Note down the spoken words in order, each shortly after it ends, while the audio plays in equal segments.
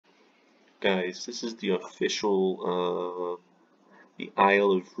Guys, this is the official the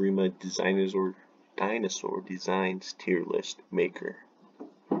Isle of Rima Dinosaur Designs tier list maker.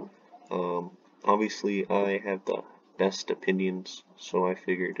 Obviously I have the best opinions, so I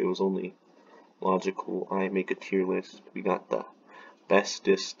figured it was only logical I make a tier list. We got the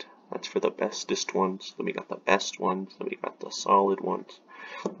bestest, that's for the bestest ones, then we got the best ones, then we got the solid ones,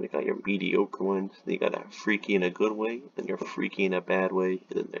 then we got your mediocre ones, then you got a freaky in a good way, then you're freaky in a bad way,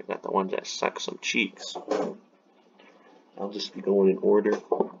 and then they got the ones that suck some cheeks. I'll just be going in order,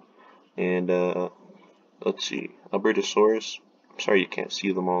 and let's see, Albertosaurus, I'm sorry you can't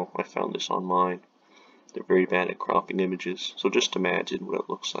see them all, I found this online. They're very bad at cropping images, so just imagine what it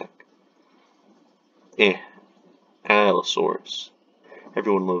looks like. Allosaurus.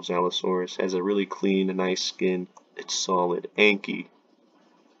 Everyone loves Allosaurus. Has a really clean and nice skin. It's solid. Anky.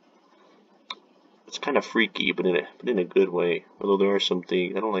 It's kind of freaky, but in a good way. Although there are some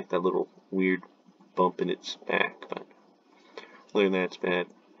things, I don't like that little weird bump in its back, but other than that, it's bad.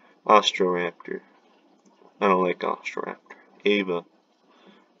 Ostroraptor. I don't like Ostroraptor. Ava.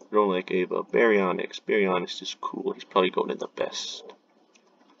 I don't like Ava. Baryonyx. Baryonyx is cool. He's probably going in the best.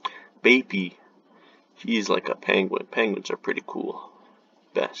 Baby. He's like a penguin. Penguins are pretty cool.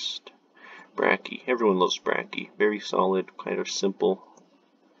 Best. Brachy. Everyone loves Brachy. Very solid, kind of simple.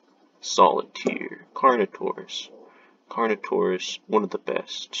 Solid tier. Carnotaurus. Carnotaurus, one of the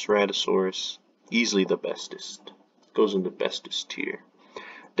best. Ceratosaurus, easily the bestest. Goes in the bestest tier.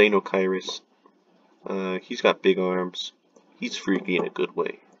 Deinocheirus. He's got big arms. He's freaky in a good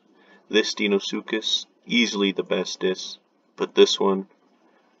way. This Deinosuchus, easily the bestest. But this one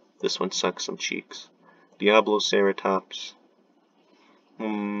sucks some cheeks. Diabloceratops.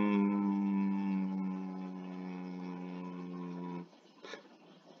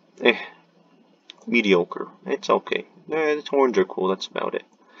 Mediocre. It's okay. Its horns are cool, that's about it.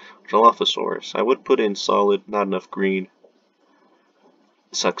 Dilophosaurus. I would put in solid, not enough green.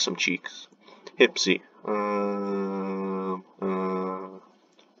 Sucks some cheeks. Hypsy.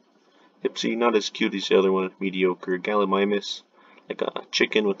 Hypsy, not as cute as the other one. Mediocre. Gallimimus. Like a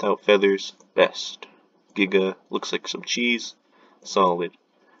chicken without feathers. Best. Giga. Looks like some cheese. Solid.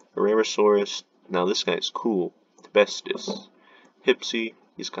 Herrerasaurus. Now this guy's cool. The bestest. Hypsy.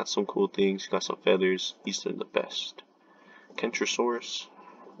 He's got some cool things. He's got some feathers. He's done the best. Kentrosaurus.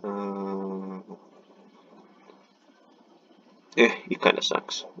 He kind of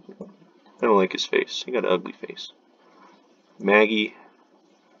sucks. I don't like his face. He got an ugly face. Maggie.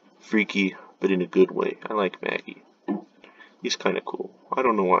 Freaky, but in a good way. I like Maggie. He's kind of cool. I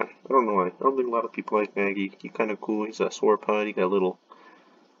don't know why. I don't think a lot of people like Maggie. He's kind of cool. He's a sauropod. He got a little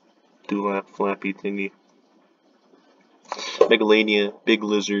dewlap flappy thingy. Megalania, big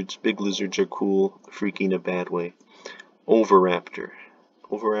lizards. Big lizards are cool. Freaky in a bad way. Oviraptor.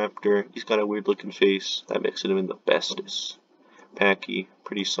 Oviraptor, he's got a weird looking face. That makes him in the bestest. Pachy,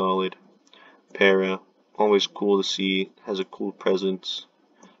 pretty solid. Para, always cool to see. Has a cool presence.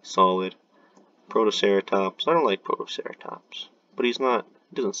 Solid. Protoceratops, I don't like Protoceratops. But he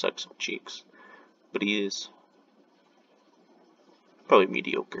doesn't suck some cheeks. But he is probably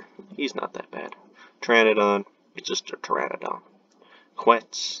mediocre. He's not that bad. Pteranodon, it's just a Pteranodon.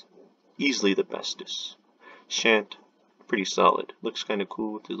 Quetz, easily the bestest. Shant, pretty solid. Looks kind of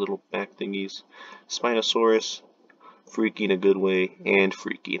cool with his little back thingies. Spinosaurus, freaky in a good way and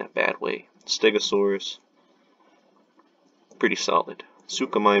freaky in a bad way. Stegosaurus, pretty solid.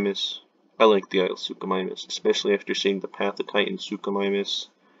 Suchomimus, I like the Isle Suchomimus, especially after seeing the Path of Titan Suchomimus.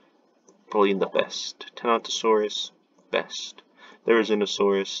 Probably in the best. Tenontosaurus, best.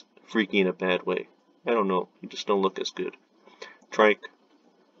 Therizinosaurus, freaky in a bad way. I don't know, you just don't look as good. Trike,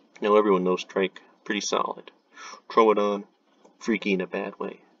 now everyone knows Trike, pretty solid. Troodon, freaky in a bad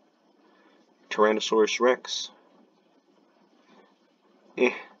way. Tyrannosaurus Rex,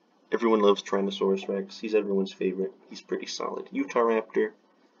 everyone loves Tyrannosaurus Rex, he's everyone's favorite, he's pretty solid. Utahraptor,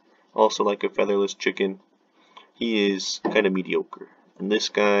 also like a featherless chicken, he is kind of mediocre. And this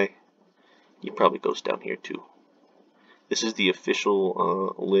guy, he probably goes down here too. This is the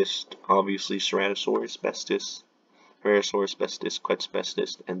official list. Obviously, Ceratosaurus bestest, Herrerasaurus bestest, Quetz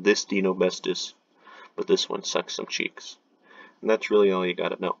bestest, and this Dino bestest. But this one sucks some cheeks. And that's really all you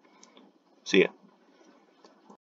gotta know. See ya.